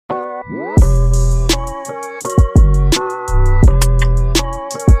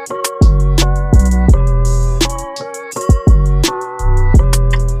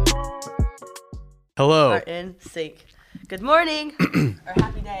Hello. Are in sync. Good morning or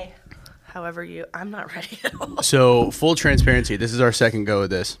happy day. However I'm not ready at all. So, full transparency, this is our second go at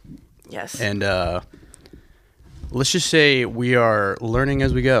this. Yes. And let's just say we are learning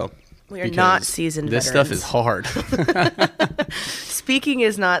as we go. We are not seasoned This veterans. stuff is hard. Speaking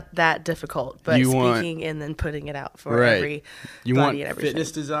is not that difficult, but speaking and then putting it out for every you body want and everything.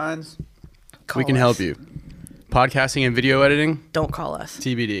 fitness designs? Call we can us. help you. Podcasting and video editing? Don't call us.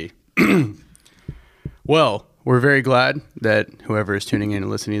 TBD. Well, we're very glad that whoever is tuning in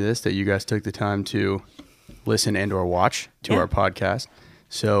and listening to this, that you guys took the time to listen and or watch to our podcast.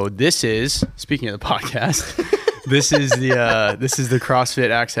 So this is, speaking of the podcast, this is the CrossFit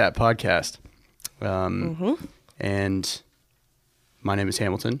AXAT Podcast. And my name is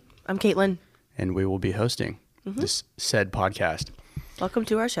Hamilton. I'm Caitlin. And we will be hosting this said podcast. Welcome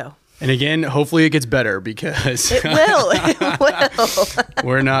to our show. And again, hopefully it gets better because It will. It will.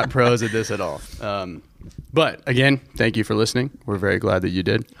 we're not pros at this at all. But again, thank you for listening. We're very glad that you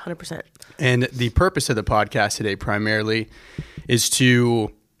did. 100%. And the purpose of the podcast today primarily is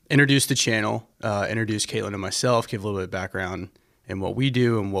to introduce the channel, introduce Caitlin and myself, give a little bit of background in what we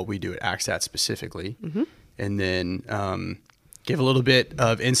do and what we do at AXAT specifically. And then give a little bit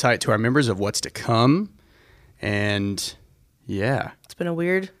of insight to our members of what's to come. And yeah. It's been a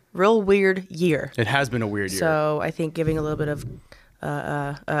real weird year. It has been a weird year. So I think giving a little bit of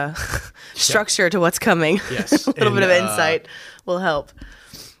structure to what's coming, Yes. a little bit of insight will help.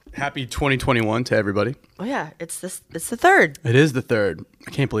 Happy 2021 to everybody. Oh yeah, it's the third. It is the third.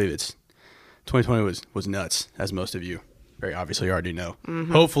 I can't believe it's 2020 was nuts, as most of you very obviously already know.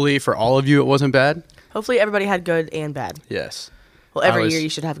 Hopefully for all of you it wasn't bad. Hopefully everybody had good and bad. Yes. Well, every year you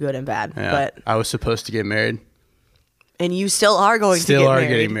should have good and bad. Yeah, But I was supposed to get married. and you still are going to get Still are married.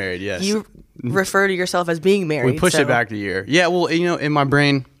 getting married, yes. You refer to yourself as being married. We pushed it back a year. Yeah, well, in my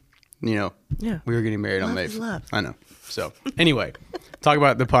brain, Yeah. we were getting married on May. Love is love. I know. So anyway, talk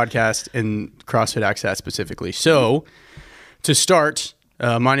about the podcast and CrossFit AXAT specifically. So to start,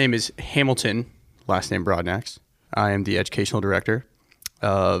 my name is Hamilton, last name Broadnax. I am the educational director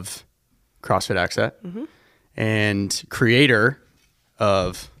of CrossFit AXAT and creator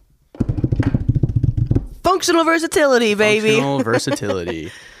of Functional versatility, baby. Functional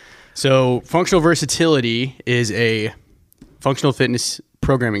versatility. So functional versatility is a functional fitness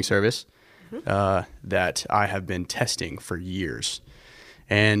programming service that I have been testing for years,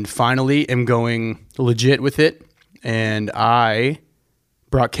 and finally am going legit with it. And I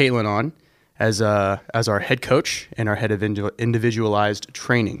brought Caitlin on as our head coach and our head of individualized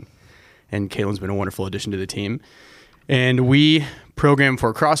training. And Caitlin's been a wonderful addition to the team. And we program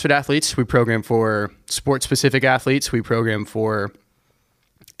for CrossFit athletes. We program for sport-specific athletes. We program for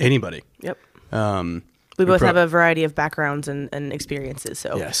anybody. Yep. We both have a variety of backgrounds and experiences,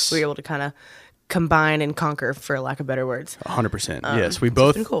 so Yes. we were able to kind of combine and conquer, for lack of better words. 100%. Yes, we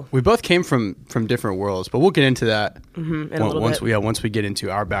it's been cool. both came from different worlds, but we'll get into that In a little bit. once we get into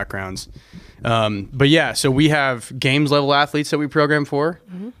our backgrounds. But yeah, so we have games level athletes that we program for.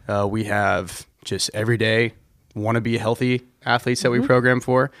 We have just everyday want to be healthy athletes that we program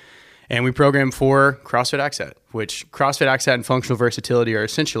for, and we program for CrossFit AXAT, which CrossFit AXAT and functional versatility are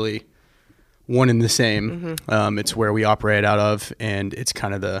essentially one and the same. It's where we operate out of, and it's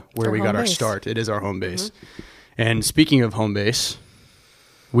kind of where we got our start. It is our home base. And speaking of home base,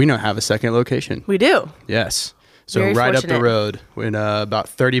 we now have a second location. We do. Yes. So Very right fortunate. up the road, in about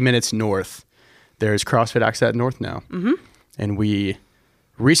 30 minutes north, there's CrossFit AXAT North now. And we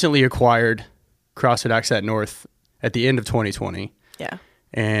recently acquired CrossFit AXAT North at the end of 2020. Yeah.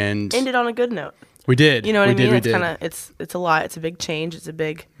 And Ended on a good note. we did. You know what I mean? We It's did. kind of it's a lot. It's a big change. It's a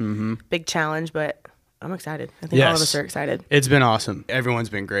big challenge, but I'm excited. I think all of Yes. us are excited. It's been awesome. Everyone's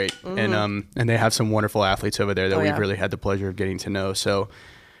been great. And they have some wonderful athletes over there that we've yeah. really had the pleasure of getting to know. So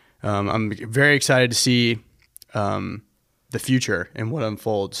I'm very excited to see the future and what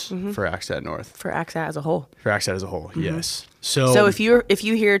unfolds for AXAT North. For AXAT as a whole. For AXAT as a whole, yes. So So if you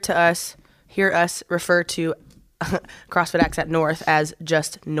hear us refer to CrossFit AXAT North as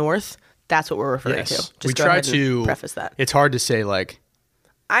just North, that's what we're referring to. Just we go try ahead and to preface that. It's hard to say like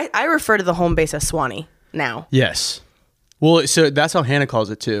I refer to the home base as Swanee now. yes. Well, so that's how Hannah calls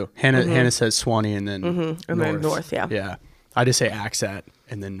it too. Hannah says Swanee and then North. And then North, yeah. Yeah. I just say AXAT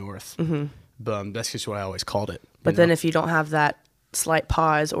and then North. But that's just what I always called it. But then if you don't have that slight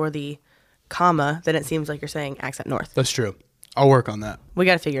pause or the comma, then it seems like you're saying AXAT North. That's true. I'll work on that. We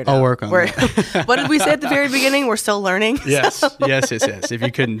got to figure it out. I'll work on that. What did we say at the very beginning? We're still learning. Yes. Yes. If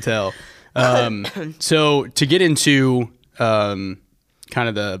you couldn't tell. So to get into kind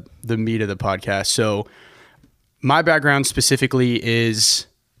of the meat of the podcast. So my background specifically is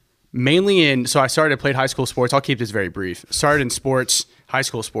mainly so I played high school sports. I'll keep this very brief. Started in sports, high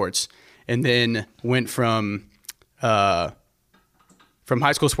school sports, and then went from high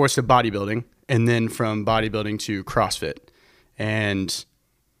school sports to bodybuilding, and then from bodybuilding to CrossFit. And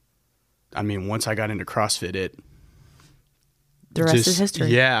I mean, once I got into CrossFit, the rest is history.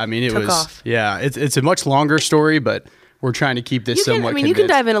 Yeah, I mean, it Took was off. Yeah, it's a much longer story, but we're trying to keep this somewhat. You can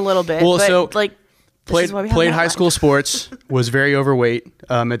dive in a little bit. Well, but so like played high school sports, was very overweight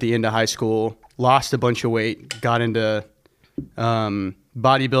at the end of high school, lost a bunch of weight, got into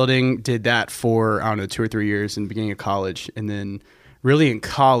bodybuilding, did that for, I don't know, 2 or 3 years in the beginning of college. And then really in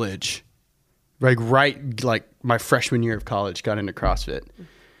college, like my freshman year of college, got into CrossFit.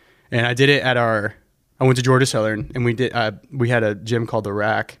 And I did it I went to Georgia Southern, and we had a gym called The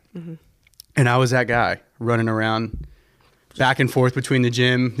Rack. Mm-hmm. And I was that guy running around back and forth between the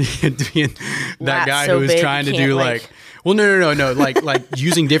gym, that guy who was trying to do no, like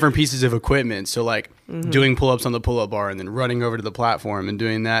using different pieces of equipment. So like doing pull-ups on the pull-up bar and then running over to the platform and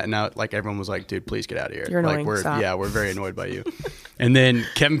doing that. And now like everyone was like, dude, please get out of here. You're annoying. We're very annoyed by you. And then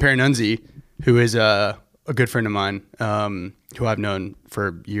Kevin Perenunzi, who is a good friend of mine, who I've known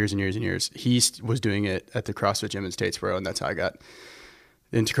for years and years and years, he was doing it at the CrossFit gym in Statesboro, and that's how I got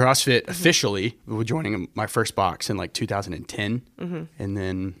into CrossFit officially, joining my first box in like 2010, and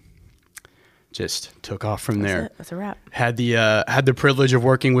then just took off from there. That's a wrap. Had the privilege of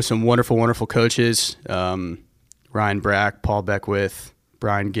working with some wonderful, wonderful coaches, Ryan Brack, Paul Beckwith,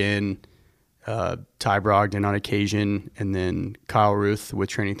 Brian Ginn, Ty Brogdon on occasion, and then Kyle Ruth with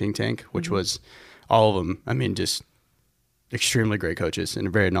Training Think Tank, which was all of them. I mean, just extremely great coaches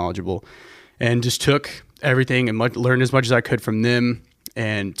and very knowledgeable, and just took everything and learned as much as I could from them.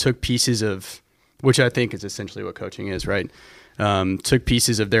 And took pieces of, which I think is essentially what coaching is, right? Took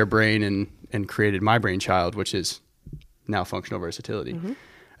pieces of their brain and created my brainchild, which is now functional versatility.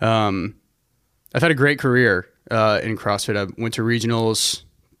 I've had a great career in CrossFit. I went to regionals,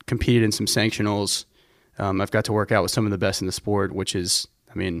 competed in some sanctionals. I've got to work out with some of the best in the sport, which is,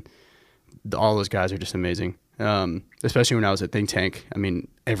 I mean, all those guys are just amazing. Especially when I was at Think Tank. I mean,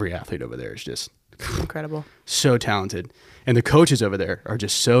 every athlete over there is just incredible, so talented, and the coaches over there are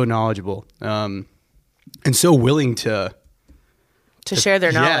just so knowledgeable, and so willing to share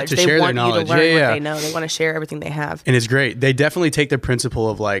their knowledge. They want you to learn what they know. They want to share everything they have, and it's great. They definitely take the principle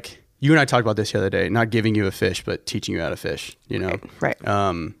of, like, you and I talked about this the other day, not giving you a fish, but teaching you how to fish. You know,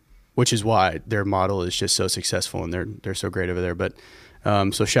 right? Which is why their model is just so successful, and they're so great over there. But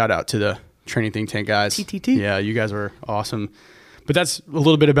so shout out to the Training Think Tank guys. TTT. Yeah, you guys were awesome. But that's a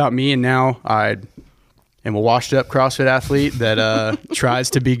little bit about me, and now I am a washed-up CrossFit athlete that tries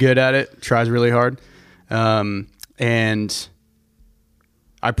to be good at it, tries really hard. And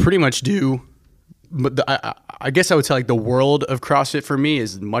I pretty much do, but I guess I would say, like, the world of CrossFit for me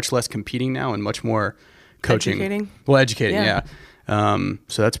is much less competing now and much more coaching. Educating, yeah.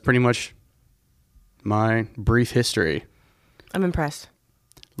 So that's pretty much my brief history. I'm impressed.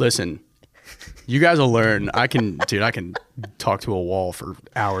 Listen, you guys will learn. I can talk to a wall for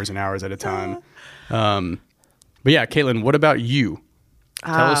hours and hours at a time. But yeah, Caitlin, what about you?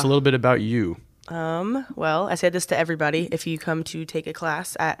 Tell us a little bit about you. Well, I said this to everybody. If you come to take a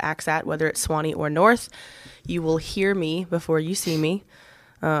class at AXAT, whether it's Swanee or North, you will hear me before you see me.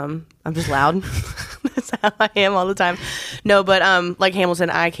 I'm just loud. That's how I am all the time. No, but like Hamilton,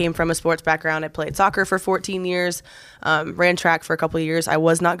 I came from a sports background. I played soccer for 14 years, ran track for a couple of years. I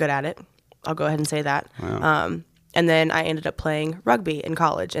was not good at it. I'll go ahead and say that. Wow. And then I ended up playing rugby in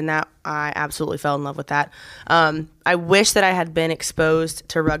college, and that I absolutely fell in love with that. I wish that I had been exposed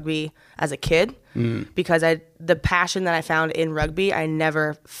to rugby as a kid, because the passion that I found in rugby, I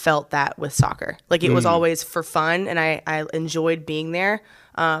never felt that with soccer. Like, it was always for fun, and I enjoyed being there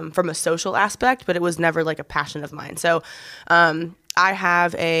from a social aspect, but it was never like a passion of mine. So I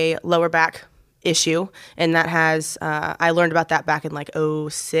have a lower back issue, and that has I learned about that back in like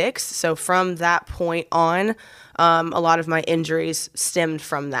 2006. So from that point on, a lot of my injuries stemmed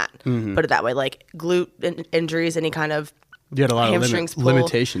from that. Put it that way, like glute injuries, any kind of you had a lot hamstrings of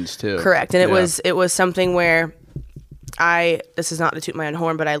limitations too. Correct, and it was something where this is not to toot my own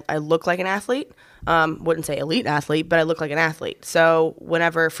horn, but I look like an athlete. Wouldn't say elite athlete, but I look like an athlete. So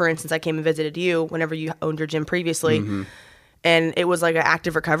whenever, for instance, I came and visited you, whenever you owned your gym previously, and it was like an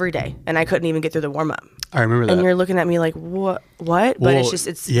active recovery day, and I couldn't even get through the warm up. I remember that. And you're looking at me like, what? But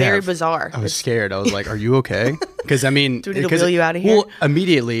it's very bizarre. I was scared. I was like, are you okay? Because I mean, do we need to wheel you out of here? Well,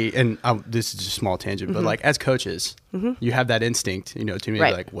 immediately, and this is just a small tangent, but like as coaches, you have that instinct, to me,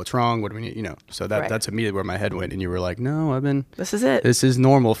 like, what's wrong? What do we need? So that's immediately where my head went. And you were like, no, this is it. This is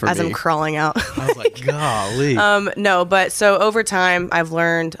normal for me. As I'm crawling out. I was like, golly. No, but so over time, I've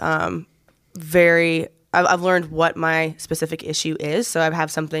learned I've learned what my specific issue is. So I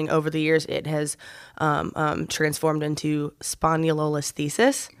have something over the years. It has transformed into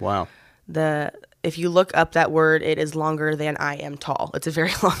spondylolisthesis. Wow. If you look up that word, it is longer than I am tall. It's a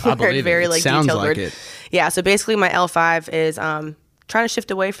very long word, very like sounds detailed like word. it. Yeah. So basically, my L5 is trying to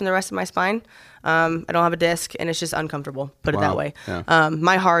shift away from the rest of my spine. I don't have a disc, and it's just uncomfortable. Put it that way. Yeah.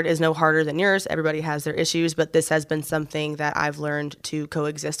 My heart is no harder than yours. Everybody has their issues, but this has been something that I've learned to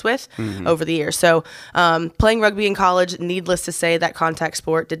coexist with over the years. So playing rugby in college, needless to say, that contact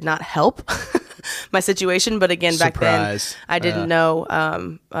sport did not help my situation. But again, back then, I didn't know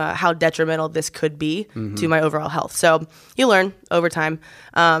how detrimental this could be to my overall health. So you learn over time.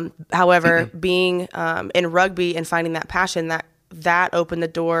 However, being in rugby and finding that passion, that opened the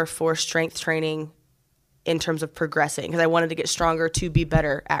door for strength training in terms of progressing, because I wanted to get stronger to be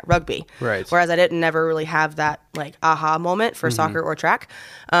better at rugby. Right. Whereas I didn't never really have that like aha moment for soccer or track.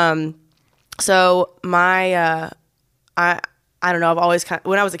 So my I don't know. I've always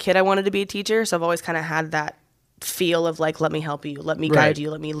when I was a kid, I wanted to be a teacher. So I've always kind of had that feel of like, let me help you, let me guide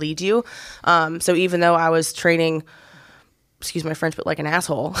you, let me lead you. So even though I was training, excuse my French, but like an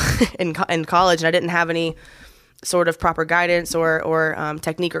asshole in college, and I didn't have any sort of proper guidance or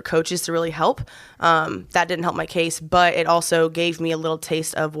technique or coaches to really help. That didn't help my case, but it also gave me a little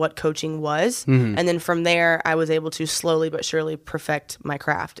taste of what coaching was. And then from there, I was able to slowly but surely perfect my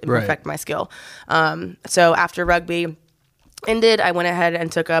craft and perfect my skill. So after rugby ended, I went ahead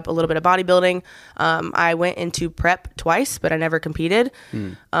and took up a little bit of bodybuilding. I went into prep twice, but I never competed.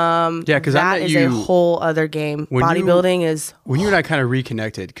 Because that is a whole other game. Bodybuilding is... When you and I kind of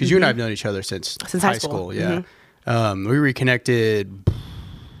reconnected, because you and I have known each other since high school. Yeah. We reconnected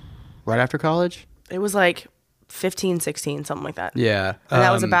right after college. It was like 15, 16, something like that. Yeah. And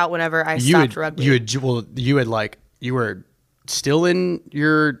that was about whenever I stopped rugby. You were still in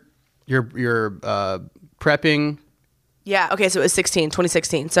your prepping. Yeah. Okay. So it was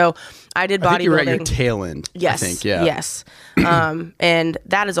 2016. So I did bodybuilding. I think you were at your tail end. Yes. I think. Yeah. Yes. And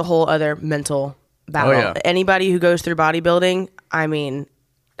that is a whole other mental battle. Oh, yeah. Anybody who goes through bodybuilding, I mean,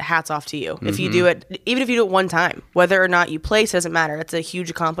 hats off to you. If you do it, even if you do it one time, whether or not you place, doesn't matter. It's a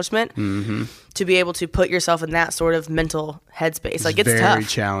huge accomplishment to be able to put yourself in that sort of mental headspace. Like, it's tough.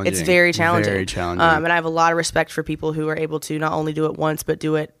 Challenging. It's very challenging. Very challenging. And I have a lot of respect for people who are able to not only do it once, but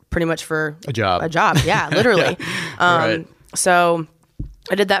do it pretty much for a job. Yeah, literally. Right. So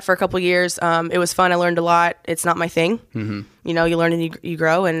I did that for a couple of years. It was fun. I learned a lot. It's not my thing. You learn and you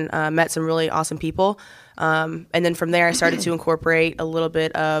grow, and met some really awesome people. And then from there, I started to incorporate a little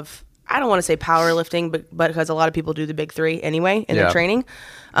bit of, I don't want to say powerlifting, but because a lot of people do the big three anyway in their training.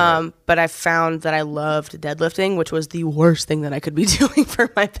 But I found that I loved deadlifting, which was the worst thing that I could be doing for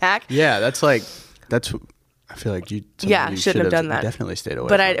my back. Yeah, I feel like you shouldn't have done that. Definitely stayed away.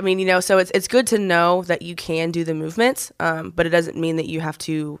 But I mean, so it's good to know that you can do the movements, but it doesn't mean that you have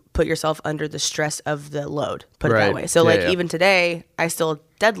to put yourself under the stress of the load. Put it that way. So even today, I still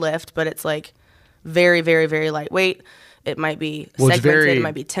deadlift, but it's like very, very, very lightweight. It might be segmented. It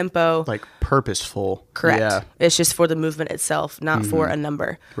might be tempo. Like purposeful. Correct. Yeah. It's just for the movement itself, not for a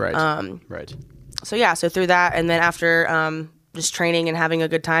number. Right. Right. So through that, and then after just training and having a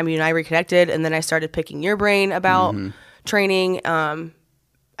good time, you and I reconnected, and then I started picking your brain about training. And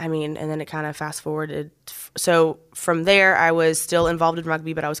then it kind of fast forwarded. So from there, I was still involved in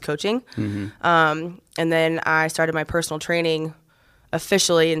rugby, but I was coaching. And then I started my personal training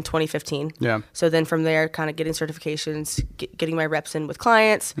officially in 2015. Yeah. So then from there, kind of getting certifications, getting my reps in with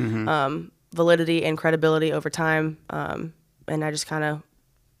clients, validity and credibility over time. And I just kind of,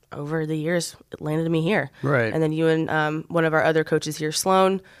 over the years, it landed me here. Right. And then you and one of our other coaches here,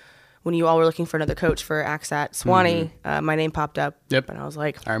 Sloan, when you all were looking for another coach for AXAT Swanee, my name popped up. Yep. And I was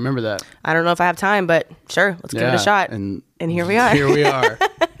like, I remember that. I don't know if I have time, but sure, let's give it a shot. And here we are. Here we are.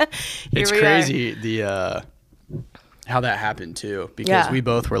 It's crazy how that happened too, because we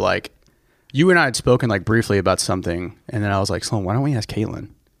both were like, you and I had spoken like briefly about something, and then I was like, Sloan, why don't we ask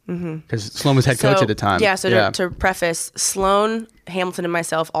Caitlin? Because Sloan was head coach at the time. Yeah, to preface, Sloan, Hamilton, and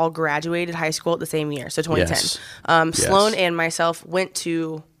myself all graduated high school at the same year, so 2010. Sloan and myself went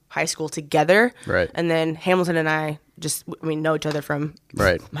to high school together, right? And then Hamilton and I know each other from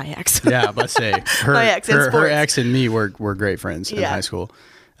right. my ex. Yeah, let's say her ex and me were great friends in high school.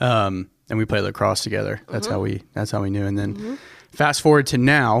 And we played lacrosse together. That's how we knew. And then fast forward to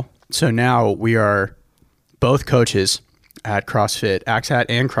now. So now we are both coaches at CrossFit AXAT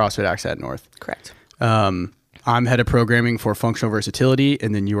and CrossFit AXAT North. Correct. I'm head of programming for functional versatility,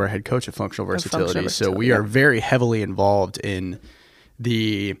 and then you are head coach of functional versatility. So we are very heavily involved in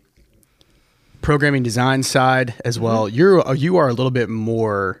the programming design side as well. You are a little bit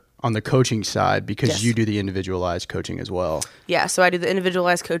more on the coaching side because you do the individualized coaching as well. Yeah, so I do the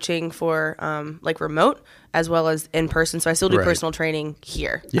individualized coaching for remote as well as in person. So I still do personal training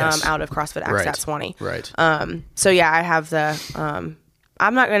here out of CrossFit AXAT Swanee. Right. So yeah, I have the.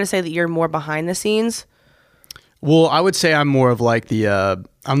 I'm not going to say that you're more behind the scenes. Well, I would say I'm more of like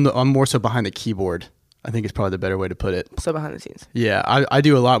I'm more so behind the keyboard. I think it's probably the better way to put it. So behind the scenes. Yeah, I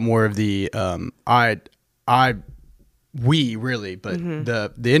do a lot more of the we really, but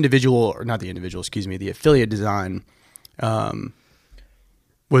the individual, or not the individual, excuse me, the affiliate design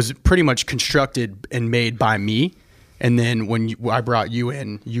was pretty much constructed and made by me. And then when I brought you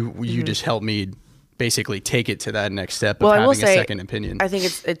in, you just helped me basically take it to that next step of having a second opinion. I think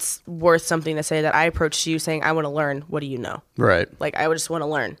it's worth something to say that I approached you saying, I want to learn. What do you know? Right. Like, I would just want to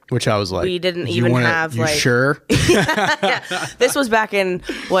learn. Which I was like, we didn't even have you sure? Yeah. This was back in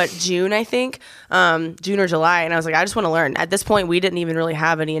June, I think, June or July. And I was like, I just want to learn. At this point, we didn't even really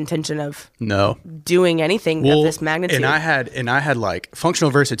have any intention of doing anything of this magnitude. And I had like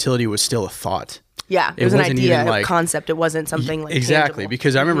functional versatility was still a thought. Yeah, it was an idea, a concept. It wasn't something like exactly tangible.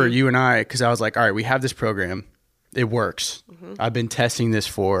 Because I remember you and I, because I was like, all right, we have this program, it works. I've been testing this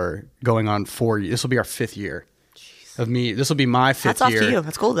for going on 4 years. This will be our 5th year of me. This will be my 5th year. That's off to you.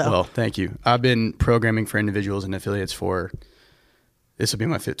 That's cool though. Well, thank you. I've been programming for individuals and affiliates for. This will be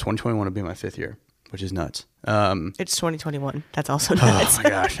my 2021 will be my 5th year, which is nuts. It's 2021. That's also nuts. Oh my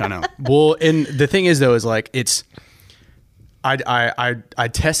gosh, I know. Well, and the thing is though, is like it's. I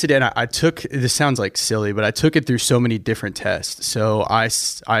tested it and I took, this sounds like silly, but I took it through so many different tests. So I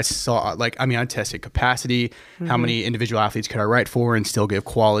saw I tested capacity, how many individual athletes could I write for and still give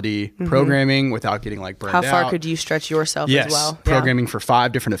quality programming without getting like burned out. How far could you stretch yourself as well? Programming for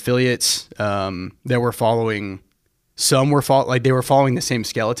 5 different affiliates that were following, they were following the same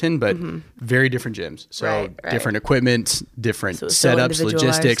skeleton, but very different gyms. So different equipment, different setups,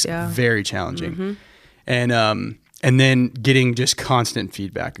 logistics, very challenging. And then getting just constant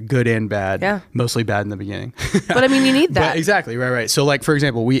feedback, good and bad, mostly bad in the beginning. But I mean, you need that. But exactly, right. So like, for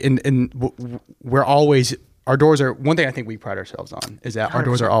example, we're always, our doors are, one thing I think we pride ourselves on is that 100%. Our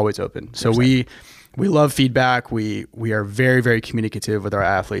doors are always open. So 100%. we love feedback. We are very, very communicative with our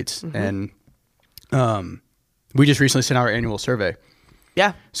athletes. And we just recently sent out our annual survey.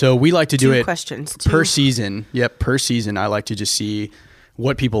 Yeah. So we like to do it per season. Yep, per season. I like to just see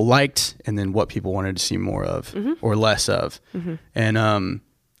what people liked and then what people wanted to see more of or less of. And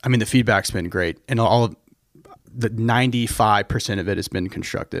the feedback's been great. And all of the 95% of it has been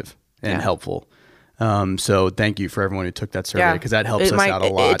constructive and helpful. So thank you for everyone who took that survey because that helps us out a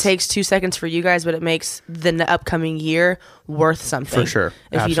lot. It takes 2 seconds for you guys, but it makes the upcoming year worth something. For sure.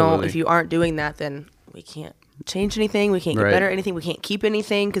 If you aren't doing that, then we can't change anything. We can't get better at anything. We can't keep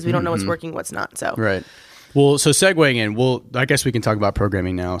anything because we don't know what's working, what's not. So Well, so segueing in, I guess we can talk about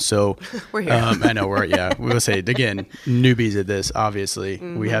programming now. So we're here. I know we'll say again, newbies at this, obviously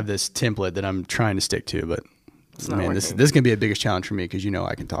we have this template that I'm trying to stick to, but man, this is going to be the biggest challenge for me because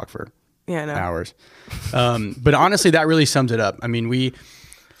I can talk for hours. But honestly, that really sums it up. I mean, we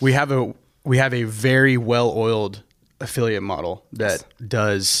have a very well-oiled affiliate model that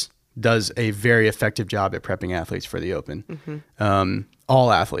does a very effective job at prepping athletes for the Open.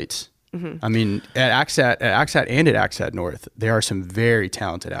 All athletes. I mean, at AXAT and at AXAT North, there are some very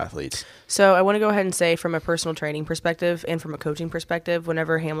talented athletes. So I want to go ahead and say from a personal training perspective and from a coaching perspective,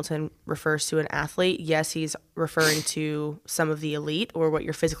 whenever Hamilton refers to an athlete, yes, he's referring to some of the elite or what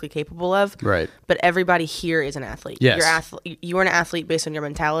you're physically capable of. Right. But everybody here is an athlete. Yes. You're an athlete based on your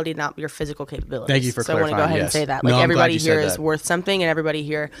mentality, not your physical capabilities. Thank you for clarifying. So I want to go ahead and say that. Like everybody here is worth something and everybody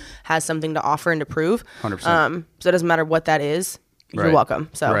here has something to offer and to prove. 100%. So it doesn't matter what that is. You're welcome.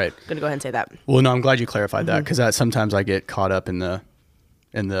 So I'm going to go ahead and say that. Well, no, I'm glad you clarified that because sometimes I get caught up in the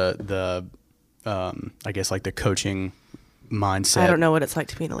I guess like the coaching mindset. I don't know what it's like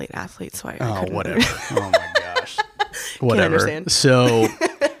to be an elite athlete, so whatever. Oh my gosh. Whatever. So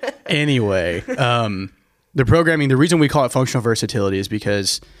anyway, the programming, the reason we call it functional versatility is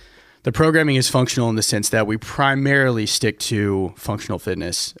because the programming is functional in the sense that we primarily stick to functional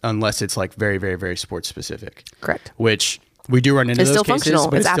fitness unless it's like very, very, very sports specific. Correct. Which we do run into It's those still cases, functional.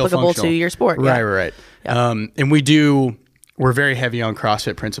 but It's still applicable functional. to your sport. Right, Yeah. right. Yeah. And we're very heavy on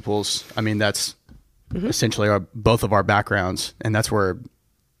CrossFit principles. I mean, that's essentially both of our backgrounds, and that's where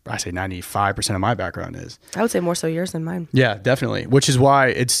I say 95% of my background is. I would say more so yours than mine. Yeah, definitely. Which is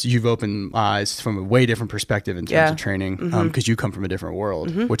why you've opened my eyes from a way different perspective in terms of training, because you come from a different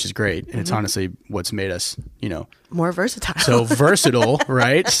world, which is great. And it's honestly what's made us, More versatile. so versatile,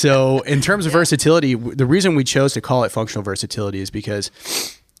 right? So in terms of versatility, the reason we chose to call it functional versatility is because,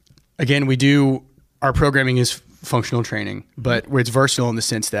 again, our programming is functional training, but it's versatile in the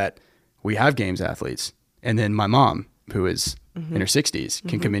sense that we have games athletes. And then my mom, who is in her 60s,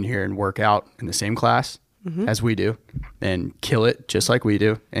 can come in here and work out in the same class as we do and kill it just like we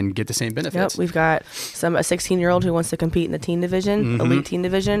do and get the same benefits. Yep, we've got a 16-year-old who wants to compete in the teen division, elite teen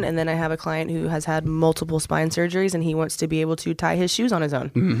division, and then I have a client who has had multiple spine surgeries and he wants to be able to tie his shoes on his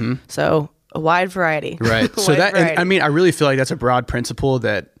own. So a wide variety. Right. So and I really feel like that's a broad principle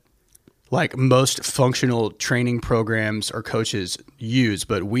that like most functional training programs or coaches use,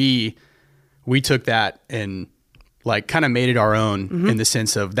 but we took that and like kind of made it our own in the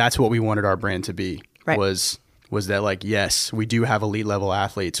sense of that's what we wanted our brand to be. Right. Was that like, yes, we do have elite level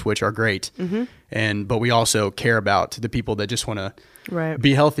athletes, which are great. But we also care about the people that just want to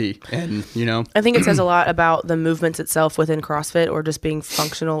be healthy. And, I think it says a lot about the movements itself within CrossFit or just being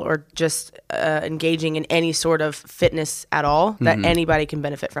functional or just engaging in any sort of fitness at all that anybody can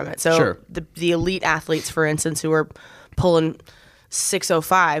benefit from it. So the elite athletes, for instance, who are pulling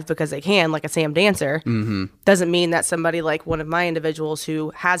 605 because they can, like a Sam Dancer, doesn't mean that somebody like one of my individuals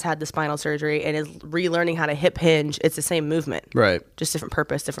who has had the spinal surgery and is relearning how to hip hinge, it's the same movement. Right. Just different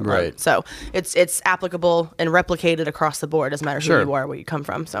purpose, different load. So it's applicable and replicated across the board. Doesn't matter who you are, where you come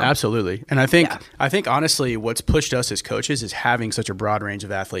from. So absolutely. And I think honestly, what's pushed us as coaches is having such a broad range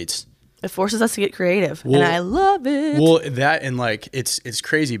of athletes. It forces us to get creative, and I love it. Well, that and like it's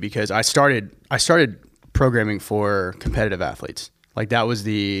crazy because I started programming for competitive athletes. Like that was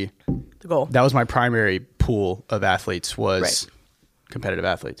the goal. That was my primary pool of athletes was competitive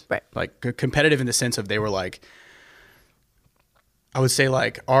athletes. Right. Like competitive in the sense of they were like, I would say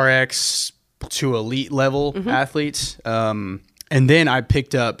like RX to elite level athletes. And then I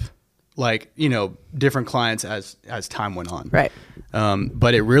picked up like, different clients as time went on. Right.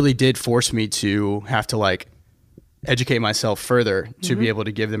 But it really did force me to have to like educate myself further to be able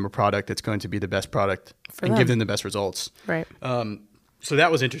to give them a product that's going to be the best product and give them the best results. Right. So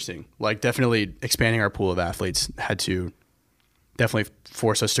that was interesting. Like definitely expanding our pool of athletes had to definitely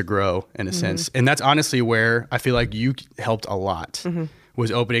force us to grow in a sense. And that's honestly where I feel like you helped a lot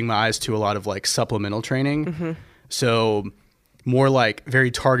was opening my eyes to a lot of like supplemental training. So more like very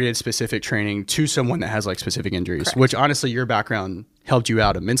targeted specific training to someone that has like specific injuries, which honestly your background helped you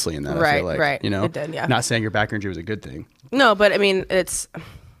out immensely in that. I feel like, It did, yeah. Not saying your back injury was a good thing. No, but I mean,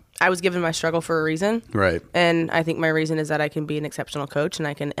 I was given my struggle for a reason. Right. And I think my reason is that I can be an exceptional coach and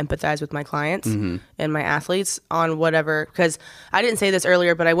I can empathize with my clients and my athletes on whatever, because I didn't say this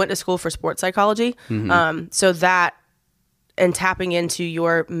earlier, but I went to school for sports psychology. So that and tapping into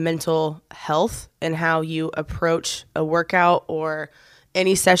your mental health and how you approach a workout or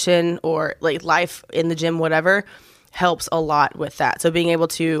any session or like life in the gym, whatever, helps a lot with that. So being able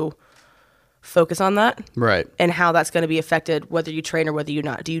to focus on that, right, and how that's going to be affected whether you train or whether you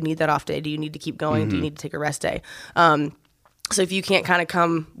not. Do you need that off day? Do you need to keep going? Do you need to take a rest day? So if you can't kind of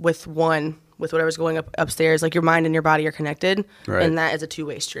come with whatever's going upstairs, like your mind and your body are connected, and that is a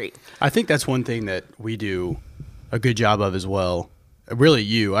two-way street. I think that's one thing that we do a good job of as well. Really,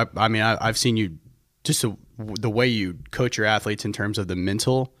 I mean, I've seen you just the way you coach your athletes in terms of the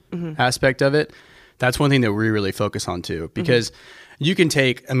mental aspect of it. That's one thing that we really focus on too, because you can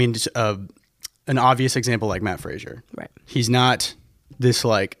take, I mean, just an obvious example like Matt Frazier. Right. He's not this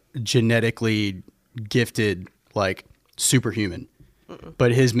like genetically gifted, like superhuman,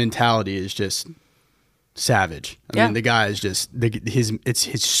 but his mentality is just savage. I mean, the guy is just,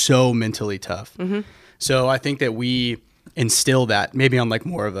 it's so mentally tough. So I think that we instill that maybe on like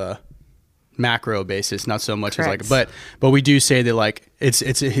more of a macro basis, not so much as like, but we do say that like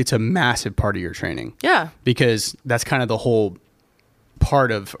it's a massive part of your training. Yeah. Because that's kind of the whole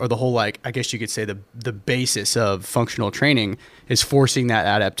part of, or the whole, like, I guess you could say the basis of functional training is forcing that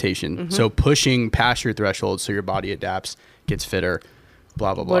adaptation. So pushing past your threshold so your body adapts, gets fitter,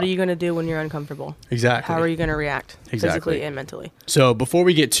 blah, blah, blah. What are you going to do when you're uncomfortable? Exactly. How are you going to react physically and mentally? So before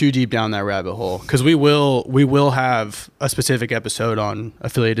we get too deep down that rabbit hole, because we will have a specific episode on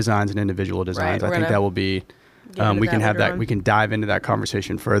affiliate designs and individual designs. I think that will be, we can have that, we can dive into that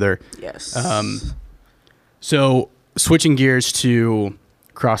conversation further. Yes. So switching gears to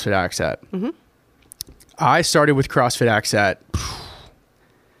CrossFit AXAT. I started with CrossFit AXAT.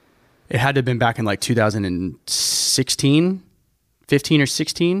 It had to have been back in like 2016, 15 or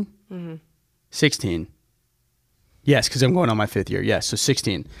 16. 16. Yes, because I'm going on my 5th year. Yes, so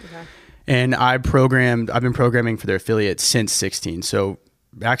 16. Okay. And I've been programming for their affiliate since 16. So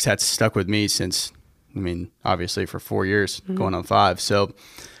AXAT's stuck with me since, obviously for 4 years, going on 5. So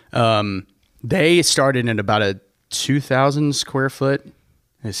they started in about a 2,000 square foot.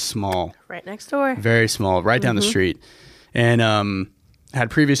 It's small. Right next door. Very small, right down the street. And had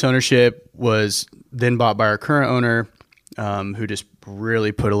previous ownership, was then bought by our current owner, who just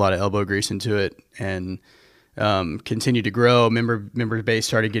really put a lot of elbow grease into it and continued to grow. Member base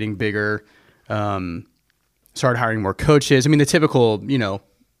started getting bigger, started hiring more coaches. The typical,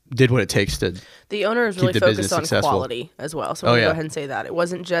 did what it takes to. The owner is really focused on successful. Quality as well. So I'm going to go ahead and say that. It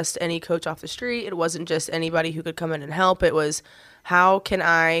wasn't just any coach off the street. It wasn't just anybody who could come in and help. It was, how can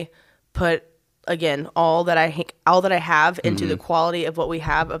I put, again, all that I have into the quality of what we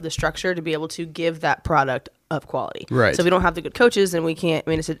have of the structure to be able to give that product of quality. Right. So if we don't have the good coaches, then we can't.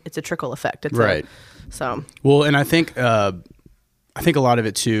 It's a trickle effect. Right. Well, and I think a lot of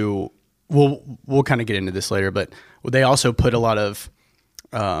it too. We'll kind of get into this later, but they also put a lot of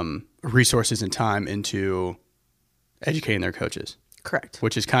resources and time into educating their coaches. Correct.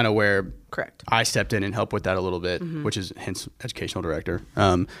 Which is kind of where I stepped in and helped with that a little bit, which is hence educational director.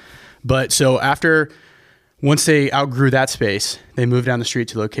 But so once they outgrew that space, they moved down the street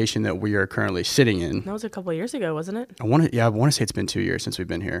to the location that we are currently sitting in. That was a couple of years ago, wasn't it? I want to say it's been 2 years since we've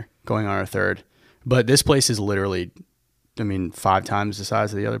been here, going on our 3rd. But this place is literally, 5 times the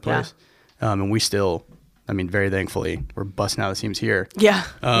size of the other place. Yeah. And we still, very thankfully, we're busting out the seams here. Yeah.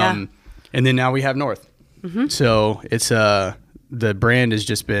 And then now we have North. So it's the brand has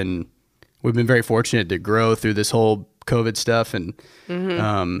just been, we've been very fortunate to grow through this whole COVID stuff, and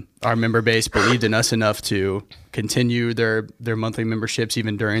our member base believed in us enough to continue their monthly memberships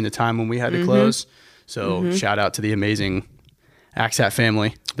even during the time when we had to close. So shout out to the amazing AXAT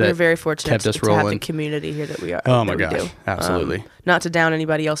family that we're very fortunate kept us to rolling. have the community here that we are. Oh my gosh, absolutely. Not to down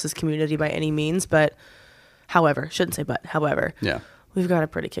anybody else's community by any means, but however, yeah. We've got a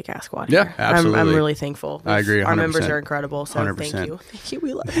pretty kick-ass squad here. Yeah, absolutely. I'm really thankful. I agree 100%. Our members are incredible, so 100%. thank you. Thank you.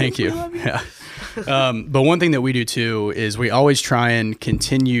 We love you. Thank you. We love you. Yeah. But one thing that we do too is we always try and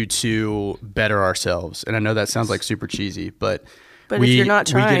continue to better ourselves. And I know that sounds like super cheesy, but if you're not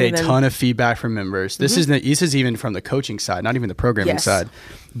trying, we get a ton of feedback from members. This is even from the coaching side, not even the programming side.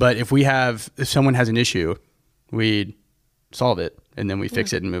 But if someone has an issue, we solve it and then we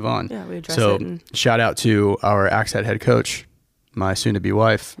fix it and move on. Yeah, we address it. So shout out to our AXAT head coach, my soon-to-be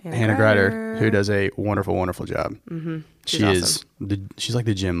wife, Hannah Grider, who does a wonderful, wonderful job. She's awesome. She's like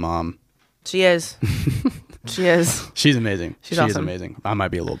the gym mom. She is. She is. She's amazing. She's awesome. Is amazing. I might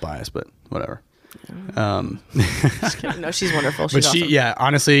be a little biased, but whatever. Just kidding. No, she's wonderful. She's awesome.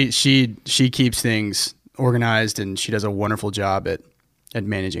 Honestly, she keeps things organized, and she does a wonderful job at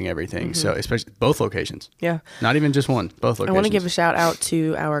managing everything. So especially both locations. Yeah. Not even just one, both locations. I want to give a shout out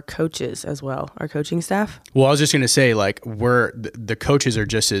to our coaches as well, our coaching staff. Well, I was just going to say, the coaches are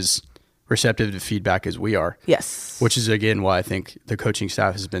just as receptive to feedback as we are. Yes. Which is, again, why I think the coaching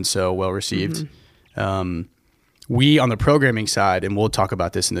staff has been so well received. We, on the programming side, and we'll talk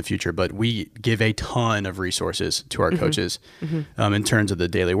about this in the future, but we give a ton of resources to our coaches in terms of the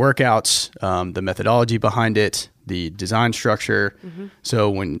daily workouts, the methodology behind it, the design structure.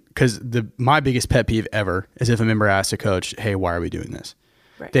 So because my biggest pet peeve ever is if a member asks a coach, hey, why are we doing this?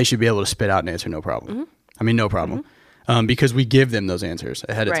 Right. They should be able to spit out an answer, no problem. No problem. Because we give them those answers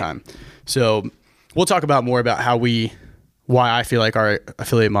ahead of time. So we'll talk about more about why I feel like our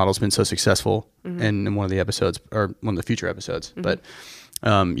affiliate model has been so successful in one of the episodes or one of the future episodes. But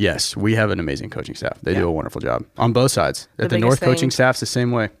yes, we have an amazing coaching staff. They do a wonderful job on both sides. At the North coaching staff's the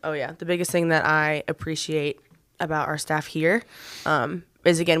same way. Oh yeah. The biggest thing that I appreciate about our staff here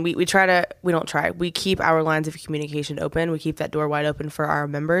is, again, we keep our lines of communication open. We keep that door wide open for our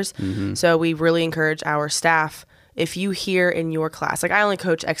members. So we really encourage our staff, if you hear in your class, I only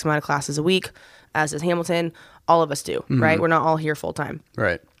coach X amount of classes a week, as does Hamilton. All of us do, right? We're not all here full time.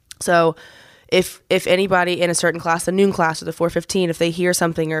 Right. So if anybody in a certain class, the noon class or the 4:15, if they hear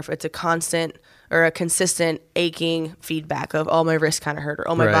something, or if it's a constant or a consistent aching feedback of, oh, my wrist kind of hurt, or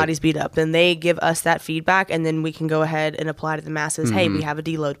oh, my body's beat up, then they give us that feedback, and then we can go ahead and apply to the masses. Hey, we have a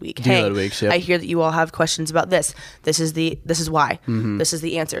deload week. Weeks, yep. I hear that you all have questions about this. This is why. This is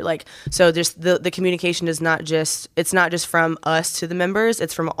the answer. So there's the communication is it's not just from us to the members,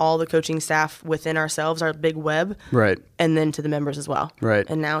 it's from all the coaching staff within ourselves, our big web. Right. And then to the members as well. Right.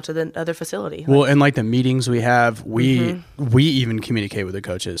 And now to the other facility. Well, and the meetings we have, we even communicate with the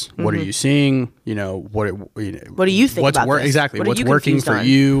coaches. What are you seeing? What do you think about this? Exactly. What are What's you working confused for on?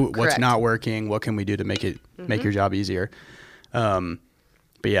 you? What's Correct. not working? What can we do to make your job easier? But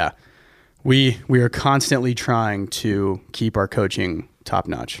yeah, we are constantly trying to keep our coaching top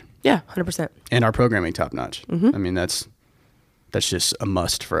notch. Yeah, 100%. And our programming top notch. I mean, that's just a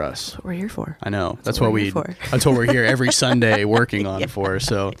must for us. That's what we're here for. I know. That's what what we're here for. that's what we're here every Sunday working on for.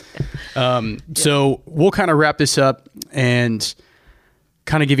 So, so we'll kind of wrap this up and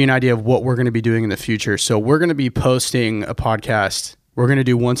kind of give you an idea of what we're going to be doing in the future. So we're going to be posting a podcast. We're going to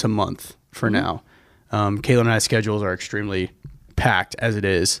do once a month for now. Caitlin and I's schedules are extremely packed as it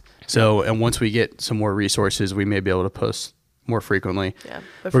is. So, and once we get some more resources, we may be able to post more frequently. Yeah.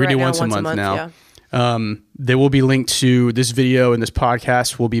 We're going to do once a month now. Yeah. They will be linked to this video and this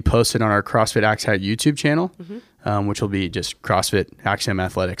podcast will be posted on our CrossFit AXAT YouTube channel, which will be just CrossFit AXAM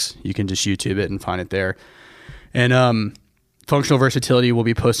Athletics. You can just YouTube it and find it there. And Functional Versatility will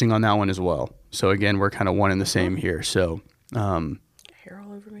be posting on that one as well. So again, we're kind of one and the same here. So Hair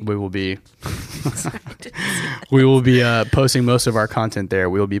all over me. we will be posting most of our content there.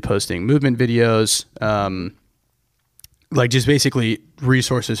 We will be posting movement videos, like just basically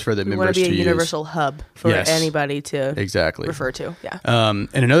resources for the We members want to be a use. universal hub for Yes. anybody to Exactly. refer to. Yeah. And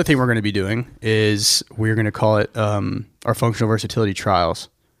another thing we're going to be doing is we're going to call it our functional versatility trials.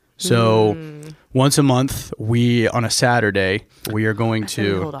 So once a month, on a Saturday, we are going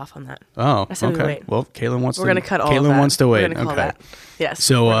to hold off on that. Oh, I said we okay. wait. Well, Caitlin wants We're to. going to cut all of Caitlin that. wants to wait. We're gonna call Okay. that. Yes.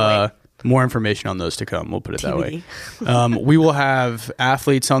 So more information on those to come. We'll put it that way. We will have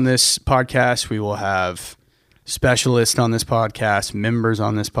athletes on this podcast. We will have specialists on this podcast, members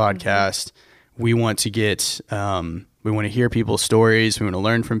on this podcast. We want to get, we want to hear people's stories. We want to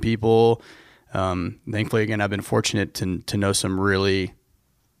learn from people. Thankfully, again, I've been fortunate to know some really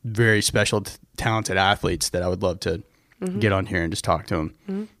very special, talented athletes that I would love to get on here and just talk to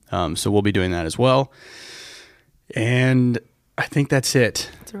them. So we'll be doing that as well. And I think that's it.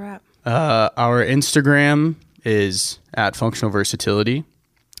 That's a wrap. Our Instagram is at Functional Versatility.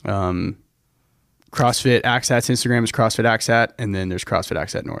 CrossFit AXAT's Instagram is CrossFit AXAT, and then there's CrossFit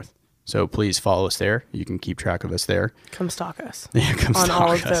AXAT North. So please follow us there. You can keep track of us there. Come stalk us. Yeah, come on stalk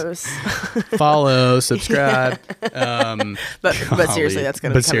all of us. those. Follow, subscribe. But seriously, that's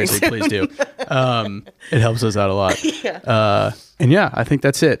going to be coming soon. Please do. It helps us out a lot. Yeah. And yeah, I think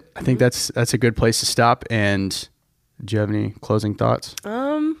that's it. I think that's a good place to stop. And do you have any closing thoughts?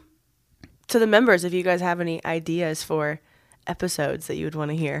 To the members, if you guys have any ideas for episodes that you would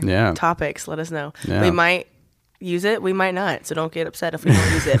want to hear, topics, let us know. Yeah. We might use it, we might not. So don't get upset if we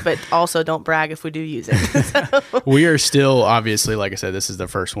don't use it, but also don't brag if we do use it. We are still, obviously, like I said, this is the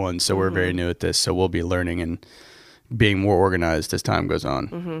first one, so we're very new at this. So we'll be learning and being more organized as time goes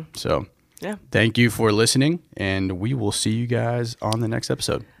on. So thank you for listening, and we will see you guys on the next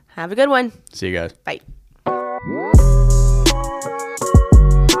episode. Have a good one. See you guys. Bye.